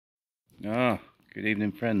Good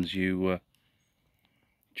evening, friends. You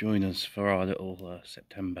join us for our little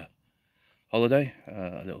September holiday,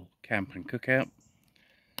 a little camp and cookout.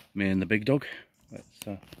 Me and the big dog.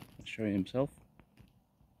 Let's show you himself.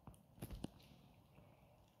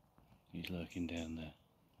 He's lurking down there.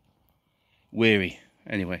 Weary.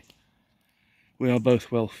 Anyway, we are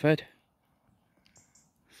both well fed.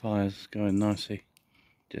 Fire's going nicely.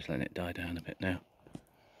 Just letting it die down a bit now.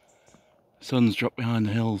 Sun's dropped behind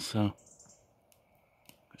the hills, so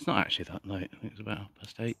it's not actually that late. I think it's about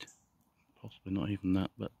 8:30. Possibly not even that,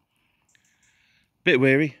 but a bit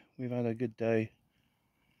weary. We've had a good day,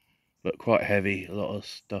 but quite heavy. A lot of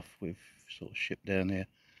stuff we've sort of shipped down here.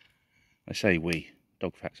 I say we.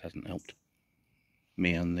 Dogfax hasn't helped.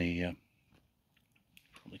 Me and the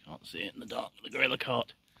probably can't see it in the dark. The gorilla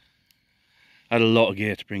cart. I had a lot of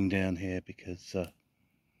gear to bring down here because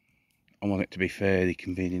I want it to be fairly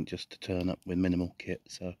convenient just to turn up with minimal kit.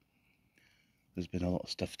 So there's been a lot of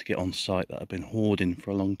stuff to get on site that I've been hoarding for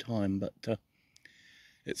a long time, but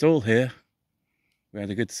it's all here. We had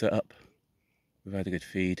a good setup. We've had a good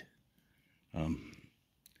feed. Time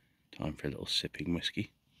for a little sipping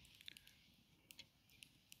whiskey.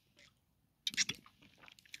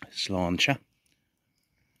 Sláinte.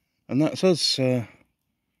 And that's us.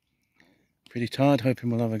 Pretty tired, hoping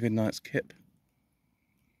we'll have a good night's kip.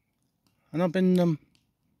 And I've been, do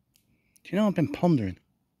you know, I've been pondering.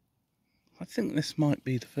 I think this might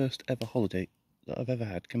be the first ever holiday that I've ever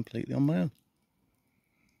had completely on my own.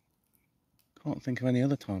 Can't think of any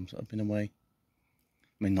other times that I've been away.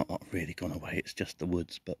 I mean, not really gone away, it's just the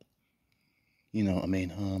woods, but you know what I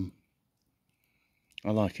mean.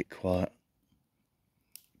 I like it quiet.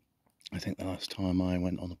 I think the last time I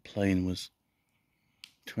went on a plane was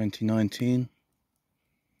 2019.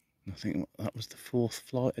 I think that was the 4th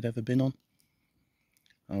flight I'd ever been on.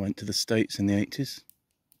 I went to the States in the 80s.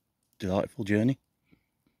 Delightful journey.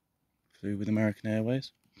 Flew with American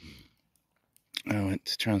Airways. I went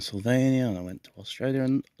to Transylvania and I went to Australia,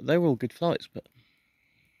 and they were all good flights, but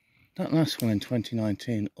that last one in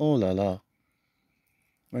 2019, oh la la.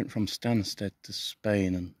 Went from Stansted to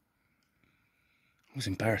Spain and I was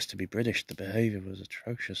embarrassed to be British. The behaviour was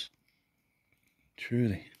atrocious.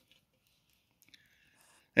 Truly.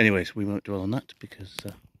 Anyways, we won't dwell on that because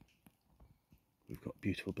we've got a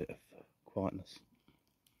beautiful bit of quietness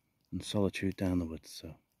and solitude down the woods.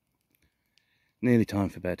 So nearly time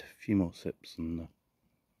for bed. A few more sips and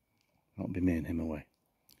that'll be me and him away.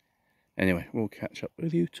 Anyway, we'll catch up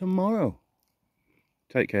with you tomorrow.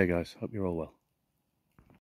 Take care, guys. Hope you're all well.